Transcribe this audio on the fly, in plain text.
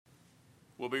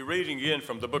We'll be reading again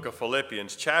from the book of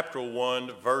Philippians, chapter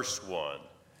 1, verse 1.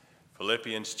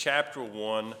 Philippians, chapter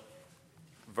 1,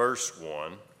 verse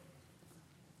 1.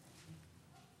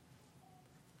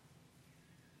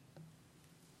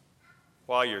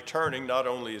 While you're turning, not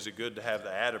only is it good to have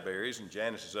the Atterberries, and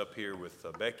Janice is up here with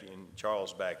Becky and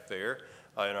Charles back there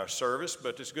in our service,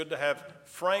 but it's good to have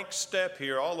Frank Stepp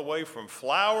here all the way from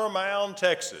Flower Mound,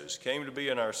 Texas. Came to be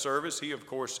in our service. He, of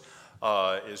course,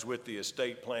 is with the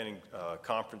estate planning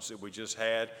conference that we just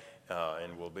had,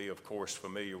 and will be, of course,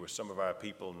 familiar with some of our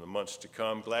people in the months to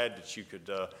come. Glad that you could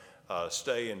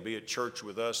stay and be at church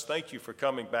with us. Thank you for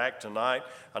coming back tonight.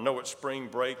 I know it's spring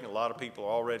break and a lot of people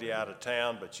are already out of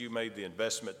town, but you made the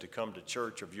investment to come to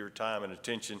church of your time and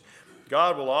attention.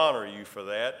 God will honor you for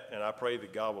that, and I pray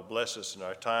that God will bless us in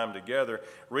our time together.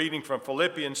 Reading from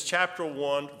Philippians chapter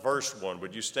 1, verse 1.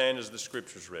 Would you stand as the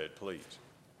scriptures read, please?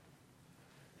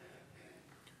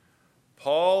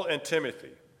 Paul and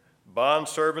Timothy,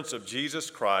 bondservants of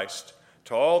Jesus Christ,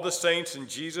 to all the saints in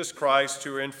Jesus Christ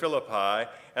who are in Philippi,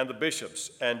 and the bishops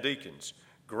and deacons,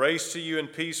 grace to you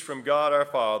and peace from God our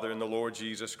Father and the Lord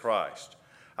Jesus Christ.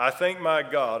 I thank my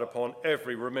God upon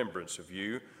every remembrance of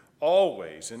you,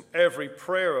 always in every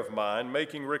prayer of mine,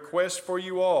 making request for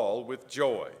you all with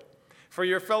joy, for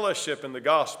your fellowship in the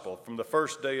gospel from the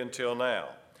first day until now,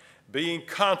 being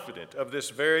confident of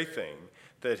this very thing,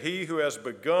 that he who has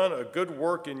begun a good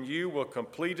work in you will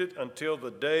complete it until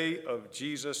the day of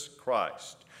Jesus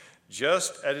Christ.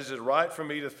 Just as it is right for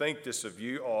me to think this of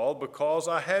you all, because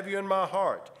I have you in my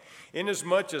heart,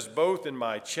 inasmuch as both in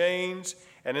my chains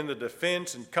and in the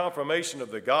defense and confirmation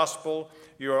of the gospel,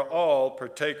 you are all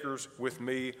partakers with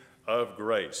me of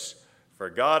grace. For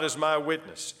God is my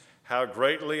witness, how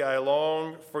greatly I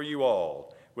long for you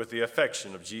all with the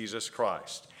affection of Jesus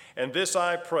Christ. And this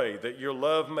I pray, that your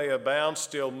love may abound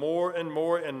still more and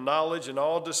more in knowledge and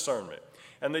all discernment,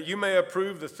 and that you may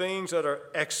approve the things that are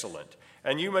excellent,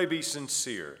 and you may be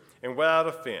sincere and without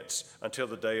offense until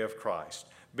the day of Christ,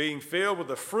 being filled with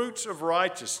the fruits of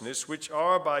righteousness which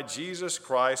are by Jesus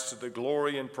Christ to the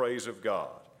glory and praise of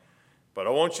God. But I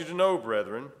want you to know,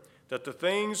 brethren, that the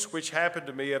things which happened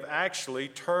to me have actually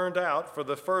turned out for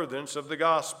the furtherance of the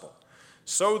gospel,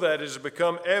 so that it has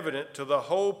become evident to the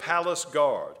whole palace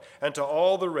guard and to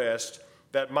all the rest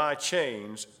that my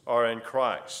chains are in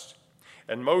Christ.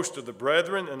 And most of the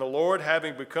brethren in the Lord,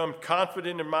 having become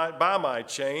confident by my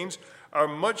chains, are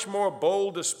much more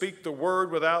bold to speak the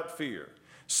word without fear.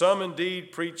 Some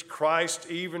indeed preach Christ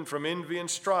even from envy and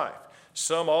strife,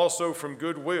 some also from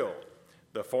goodwill.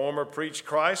 The former preach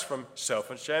Christ from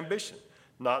selfish ambition,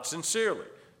 not sincerely,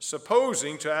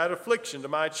 supposing to add affliction to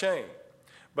my chain,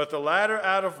 but the latter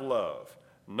out of love,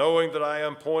 knowing that I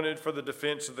am appointed for the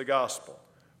defense of the gospel.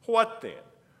 What then?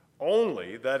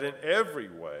 Only that in every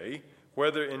way,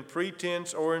 whether in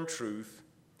pretense or in truth,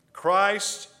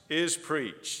 Christ is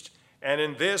preached, and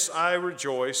in this I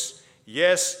rejoice,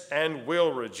 yes, and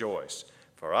will rejoice.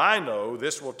 For I know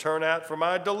this will turn out for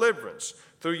my deliverance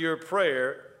through your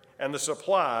prayer and the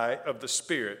supply of the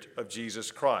Spirit of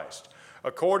Jesus Christ,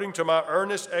 according to my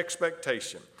earnest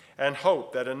expectation and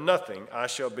hope that in nothing I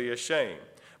shall be ashamed,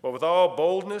 but with all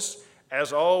boldness,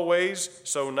 as always,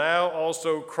 so now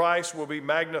also Christ will be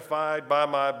magnified by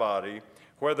my body,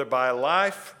 whether by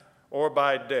life or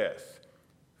by death.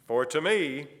 For to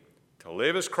me, to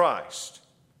live is Christ,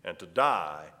 and to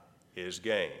die is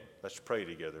gain. Let's pray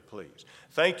together, please.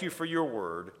 Thank you for your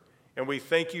word, and we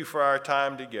thank you for our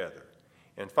time together.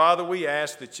 And Father, we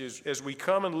ask that as we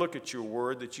come and look at your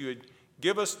word, that you would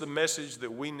give us the message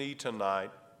that we need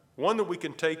tonight, one that we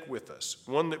can take with us,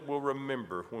 one that we'll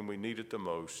remember when we need it the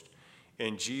most.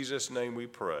 In Jesus' name we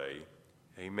pray,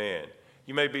 amen.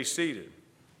 You may be seated.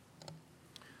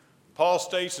 Paul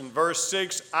states in verse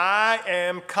 6, I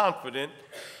am confident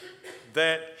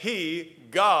that he,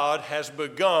 God, has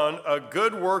begun a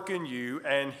good work in you,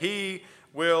 and he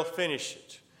will finish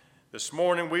it. This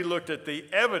morning we looked at the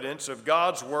evidence of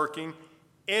God's working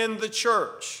in the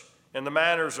church, in the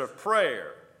manners of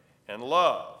prayer and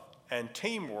love and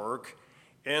teamwork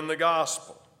in the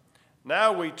gospel.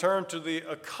 Now we turn to the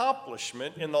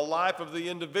accomplishment in the life of the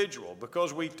individual,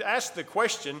 because we asked the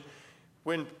question,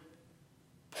 when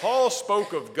Paul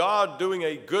spoke of God doing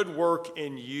a good work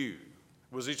in you,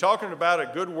 was he talking about a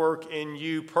good work in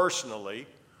you personally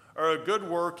or a good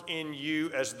work in you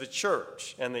as the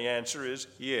church? And the answer is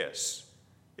yes,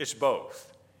 it's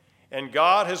both. And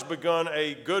God has begun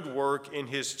a good work in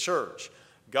his church.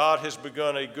 God has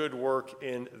begun a good work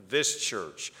in this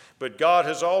church. But God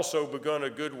has also begun a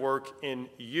good work in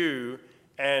you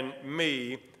and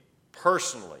me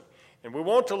personally. And we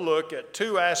want to look at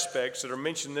two aspects that are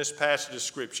mentioned in this passage of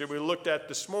Scripture. We looked at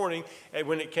this morning and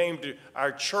when it came to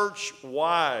our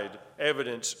church-wide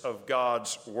evidence of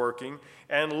God's working,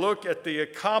 and look at the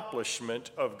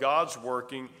accomplishment of God's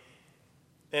working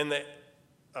in the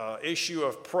issue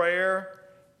of prayer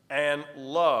and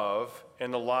love in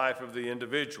the life of the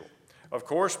individual. Of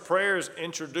course, prayer is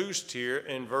introduced here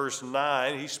in verse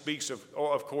 9. He speaks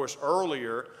of course,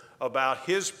 earlier about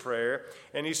his prayer,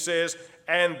 and he says,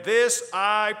 "And this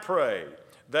I pray,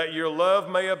 that your love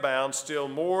may abound still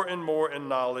more and more in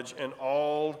knowledge and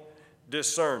all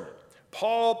discernment."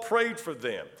 Paul prayed for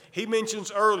them. He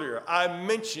mentions earlier, "I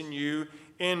mention you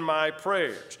in my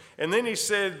prayers." And then he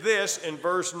said this in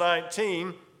verse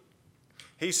 19.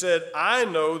 He said, "I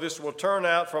know this will turn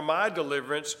out for my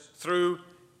deliverance through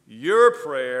your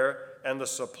prayer and the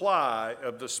supply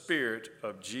of the Spirit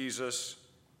of Jesus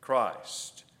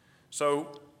Christ."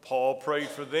 So Paul prayed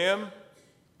for them.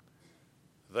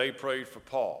 They prayed for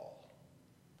Paul.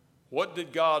 What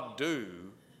did God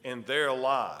do in their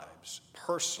lives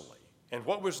personally? And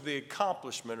what was the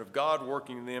accomplishment of God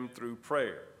working in them through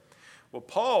prayer? Well,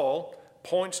 Paul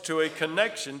points to a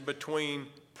connection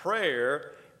between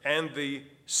prayer and the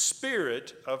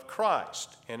Spirit of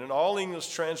Christ. And in all English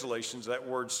translations, that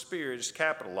word Spirit is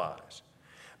capitalized.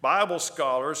 Bible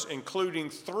scholars, including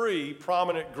three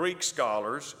prominent Greek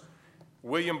scholars,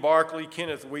 William Barclay,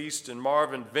 Kenneth Wuest, and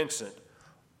Marvin Vincent,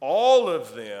 all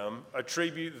of them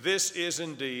attribute this is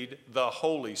indeed the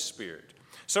Holy Spirit.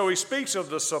 So he speaks of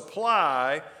the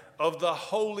supply of the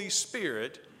Holy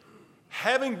Spirit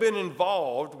having been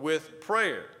involved with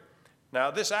prayer. Now,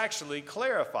 this actually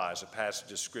clarifies a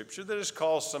passage of Scripture that has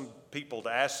caused some people to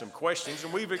ask some questions,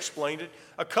 and we've explained it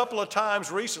a couple of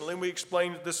times recently, and we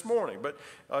explained it this morning. But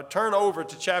turn over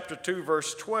to chapter 2,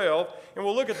 verse 12, and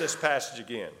we'll look at this passage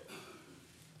again.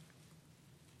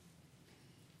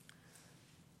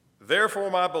 "Therefore,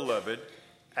 my beloved,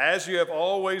 as you have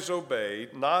always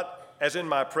obeyed, not as in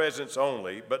my presence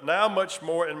only, but now much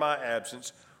more in my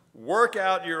absence, work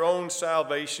out your own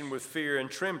salvation with fear and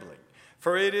trembling.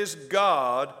 For it is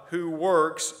God who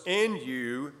works in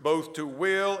you both to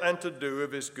will and to do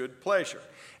of his good pleasure."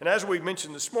 And as we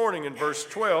mentioned this morning in verse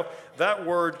 12, that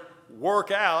word work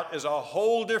out is a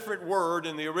whole different word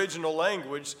in the original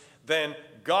language than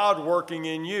God working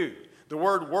in you. The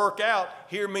word work out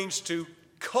here means to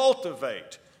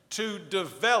cultivate, to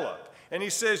develop. And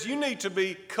he says you need to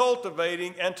be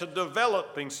cultivating and to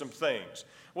developing some things.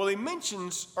 Well, he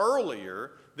mentions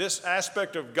earlier this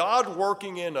aspect of God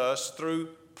working in us through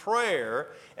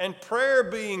prayer, and prayer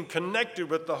being connected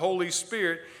with the Holy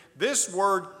Spirit. This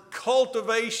word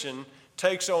cultivation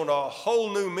takes on a whole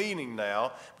new meaning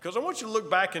now, because I want you to look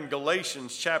back in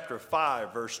Galatians chapter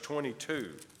 5, verse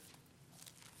 22.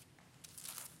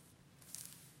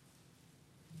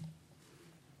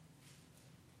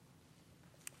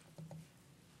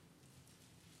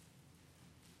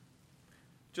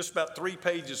 Just about 3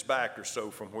 pages back or so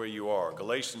from where you are.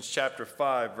 Galatians chapter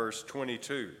 5, verse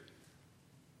 22.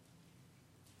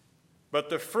 "But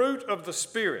the fruit of the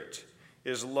Spirit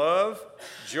is love,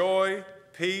 joy,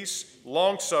 peace,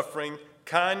 long-suffering,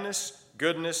 kindness,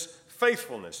 goodness,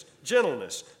 faithfulness,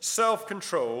 gentleness,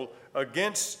 self-control.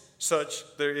 Against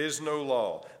such there is no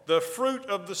law." The fruit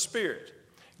of the Spirit.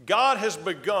 God has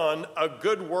begun a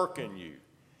good work in you.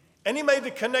 And he made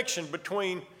the connection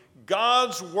between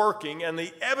God's working and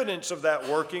the evidence of that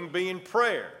working being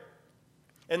prayer.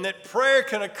 And that prayer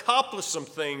can accomplish some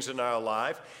things in our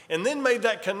life. And then made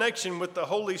that connection with the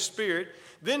Holy Spirit.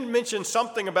 Then mentioned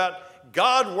something about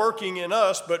God working in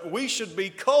us, but we should be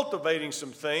cultivating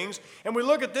some things. And we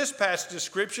look at this passage of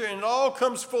Scripture and it all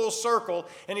comes full circle.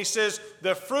 And he says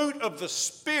the fruit of the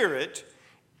Spirit,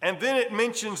 and then it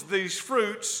mentions these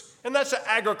fruits, and that's an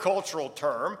agricultural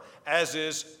term, as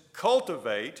is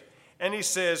cultivate. And he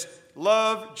says,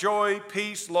 love, joy,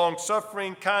 peace,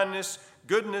 long-suffering, kindness,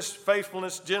 goodness,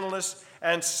 faithfulness, gentleness,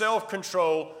 and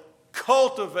self-control.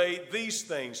 Cultivate these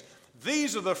things.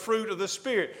 These are the fruit of the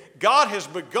Spirit. God has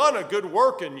begun a good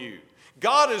work in you.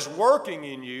 God is working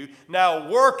in you. Now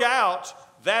work out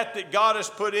that God has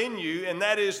put in you, and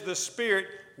that is the Spirit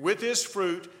with his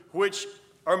fruit, which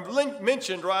are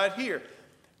mentioned right here.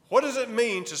 What does it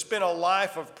mean to spend a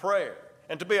life of prayer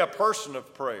and to be a person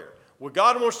of prayer? Well,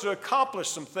 God wants to accomplish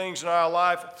some things in our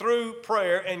life through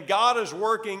prayer, and God is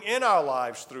working in our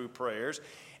lives through prayers.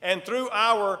 And through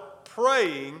our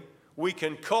praying, we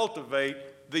can cultivate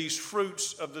these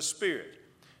fruits of the Spirit.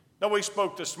 Now, we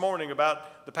spoke this morning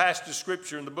about the passage of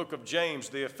Scripture in the book of James,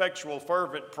 the effectual,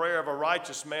 fervent prayer of a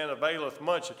righteous man availeth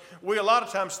much. We a lot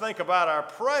of times think about our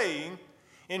praying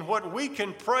in what we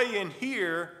can pray in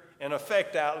here and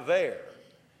affect out there.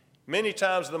 Many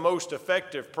times the most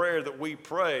effective prayer that we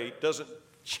pray doesn't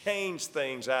change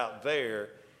things out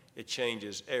there, it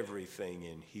changes everything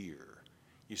in here.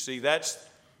 You see, that's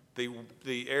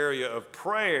the area of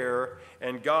prayer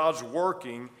and God's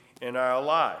working in our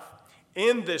life.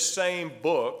 In this same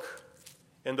book,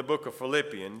 in the book of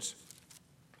Philippians,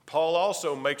 Paul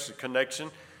also makes a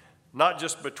connection, not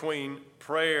just between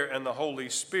prayer and the Holy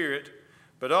Spirit,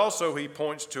 but also he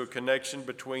points to a connection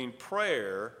between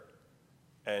prayer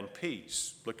and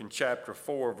peace. Look in chapter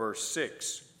 4, verse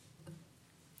 6.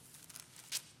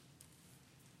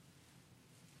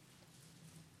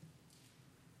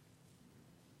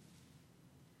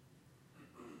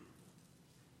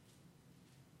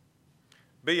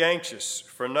 Be anxious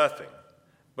for nothing,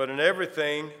 but in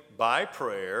everything by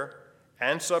prayer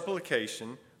and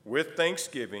supplication with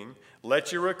thanksgiving,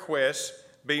 let your requests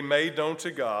be made known to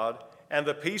God, and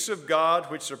the peace of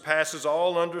God, which surpasses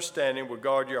all understanding, will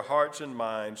guard your hearts and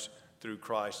minds through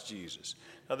Christ Jesus.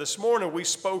 Now, this morning we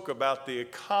spoke about the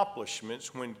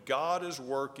accomplishments when God is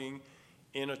working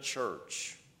in a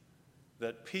church,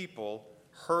 that people,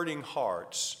 hurting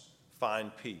hearts,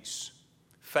 find peace,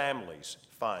 families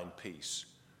find peace,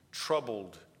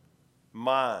 troubled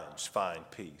minds find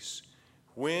peace.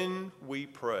 When we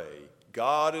pray,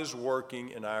 God is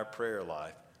working in our prayer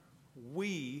life,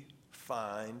 we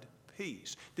find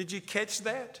peace. Did you catch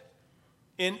that?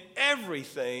 In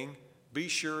everything, be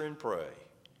sure and pray.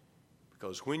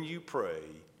 Because when you pray,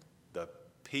 the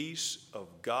peace of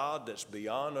God that's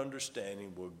beyond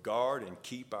understanding will guard and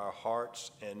keep our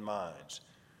hearts and minds.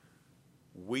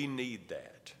 We need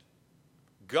that.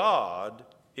 God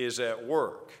is at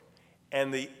work.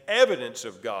 And the evidence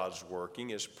of God's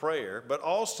working is prayer, but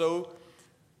also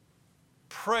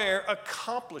prayer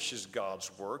accomplishes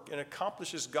God's work and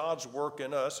accomplishes God's work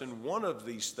in us. And one of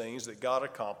these things that God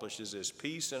accomplishes is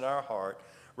peace in our heart,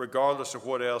 regardless of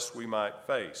what else we might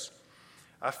face.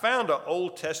 I found an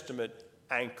Old Testament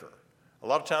anchor. A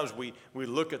lot of times we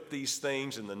look at these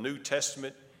things in the New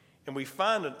Testament and we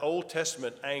find an Old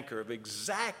Testament anchor of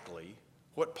exactly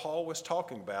what Paul was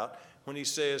talking about when he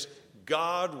says,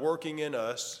 God working in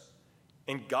us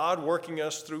and God working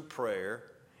us through prayer,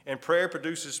 and prayer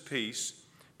produces peace.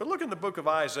 But look in the book of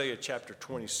Isaiah chapter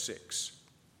 26.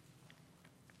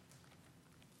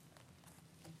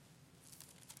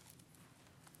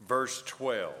 Verse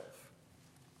 12.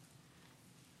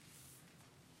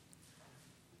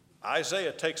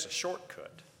 Isaiah takes a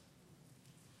shortcut,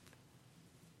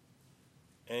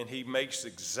 and he makes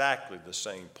exactly the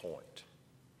same point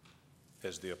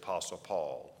as the Apostle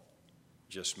Paul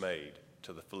just made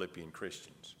to the Philippian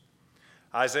Christians.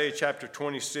 Isaiah chapter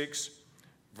 26,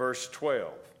 verse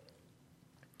 12.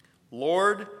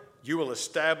 Lord, you will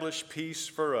establish peace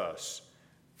for us,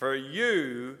 for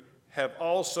you have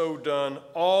also done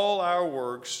all our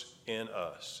works in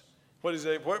us.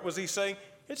 What was he saying?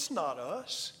 It's not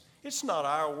us. It's not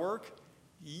our work.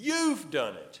 You've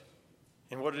done it.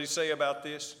 And what did he say about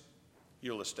this?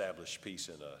 You'll establish peace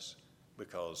in us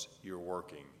because you're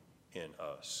working in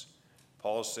us.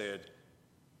 Paul said,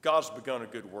 God's begun a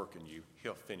good work in you.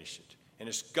 He'll finish it. And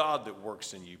it's God that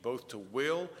works in you, both to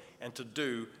will and to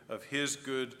do of his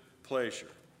good pleasure.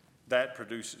 That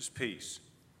produces peace.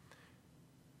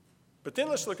 But then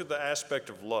let's look at the aspect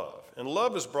of love. And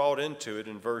love is brought into it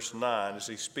in verse 9 as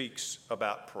he speaks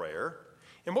about prayer.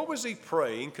 And what was he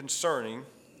praying concerning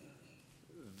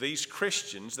these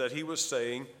Christians that he was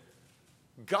saying,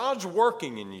 God's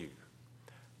working in you.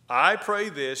 I pray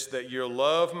this, that your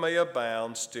love may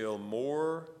abound still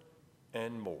more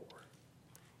and more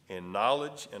in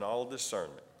knowledge and all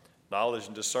discernment. Knowledge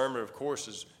and discernment, of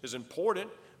course, is important,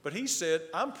 but he said,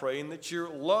 I'm praying that your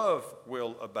love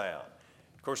will abound.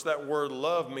 Of course, that word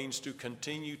love means to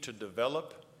continue to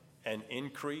develop and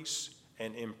increase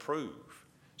and improve.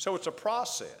 So it's a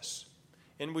process,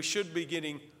 and we should be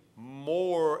getting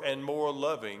more and more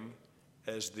loving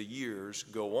as the years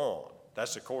go on.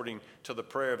 That's according to the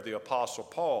prayer of the Apostle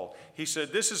Paul. He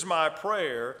said, this is my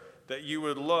prayer, that you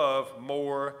would love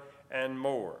more and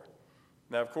more.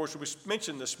 Now, of course, we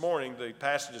mentioned this morning the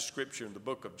passage of Scripture in the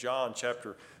book of John,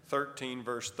 chapter 13,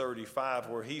 verse 35,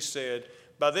 where he said,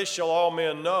 by this shall all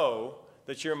men know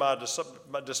that you're my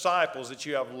disciples, that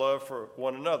you have love for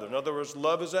one another. In other words,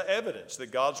 love is an evidence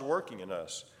that God's working in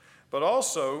us. But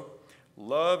also,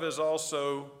 love is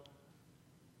also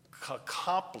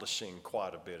accomplishing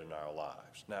quite a bit in our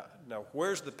lives. Now,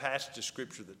 where's the passage of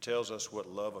Scripture that tells us what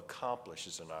love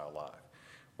accomplishes in our life?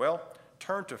 Well,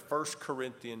 turn to 1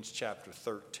 Corinthians chapter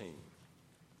 13.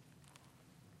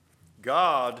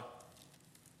 God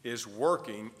is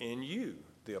working in you,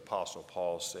 the Apostle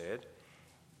Paul said,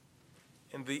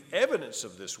 and the evidence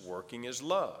of this working is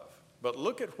love. but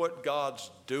look at what God's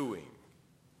doing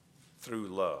through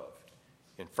love.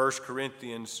 In 1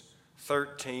 Corinthians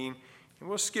 13, and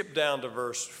we'll skip down to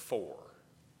verse 4.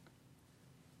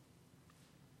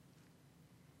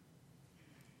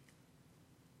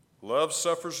 Love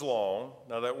suffers long.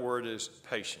 Now that word is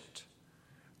patient.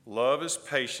 Love is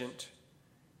patient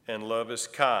and love is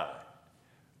kind.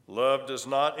 Love does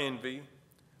not envy.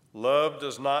 Love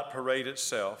does not parade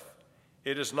itself.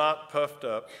 It is not puffed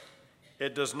up.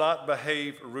 It does not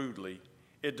behave rudely.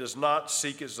 It does not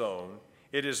seek its own.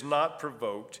 It is not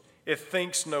provoked. It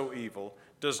thinks no evil,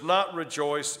 does not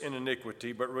rejoice in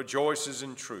iniquity, but rejoices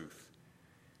in truth.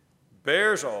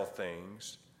 Bears all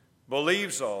things,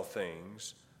 believes all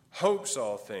things, hopes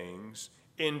all things,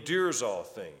 endures all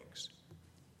things.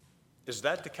 Is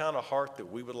that the kind of heart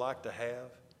that we would like to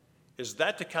have? Is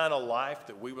that the kind of life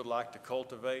that we would like to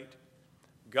cultivate?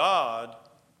 God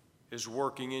is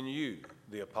working in you,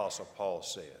 the Apostle Paul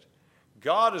said.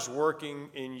 God is working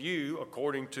in you,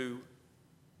 according to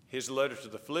his letter to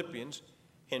the Philippians,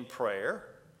 in prayer.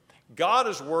 God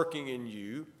is working in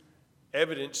you,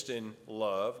 evidenced in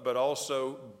love, but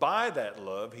also by that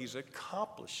love, he's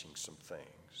accomplishing some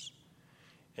things.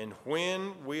 And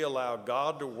when we allow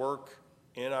God to work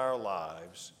in our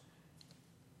lives,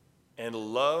 and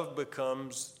love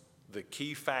becomes the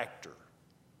key factor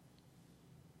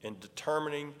in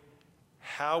determining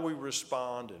how we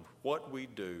respond and what we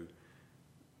do,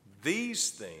 these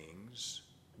things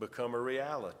become a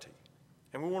reality.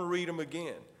 And we want to read them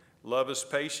again. Love is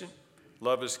patient.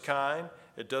 Love is kind.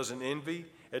 It doesn't envy.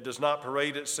 It does not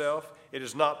parade itself. It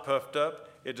is not puffed up.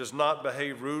 It does not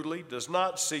behave rudely, does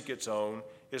not seek its own,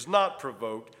 is not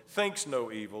provoked, thinks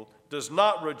no evil, does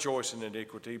not rejoice in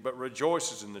iniquity, but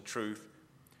rejoices in the truth.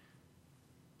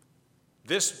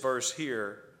 This verse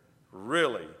here,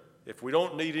 really, if we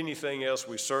don't need anything else,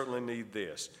 we certainly need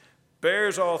this.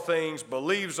 Bears all things,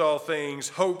 believes all things,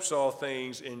 hopes all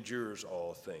things, endures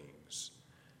all things.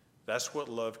 That's what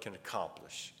love can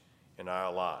accomplish in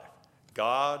our life.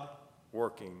 God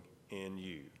working in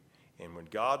you. And when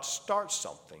God starts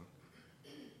something,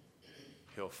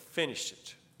 he'll finish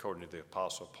it, according to the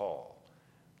Apostle Paul.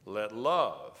 Let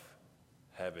love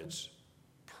have its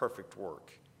perfect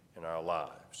work in our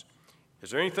lives.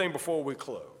 Is there anything before we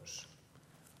close?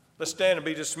 Let's stand and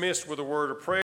be dismissed with a word of prayer.